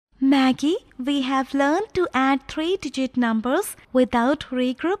Maggie, we have learned to add 3-digit numbers without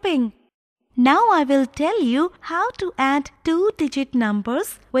regrouping. Now I will tell you how to add 2-digit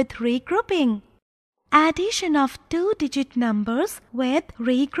numbers with regrouping. Addition of 2-digit numbers with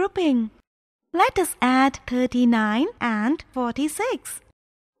regrouping. Let us add 39 and 46.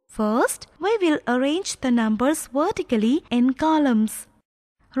 First, we will arrange the numbers vertically in columns.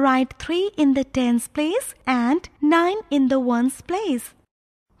 Write 3 in the tens place and 9 in the ones place.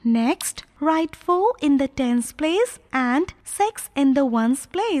 Next, write 4 in the tens place and 6 in the ones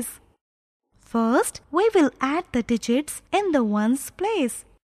place. First, we will add the digits in the ones place.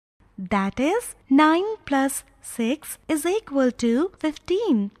 That is, 9 plus 6 is equal to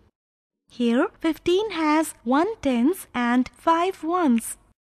 15. Here, 15 has 1 tens and 5 ones.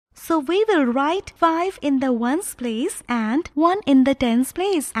 So we will write 5 in the ones place and 1 in the tens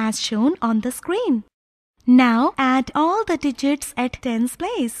place as shown on the screen. Now add all the digits at tens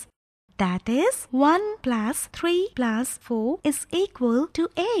place. That is, 1 plus 3 plus 4 is equal to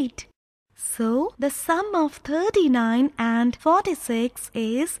 8. So the sum of 39 and 46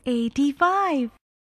 is 85.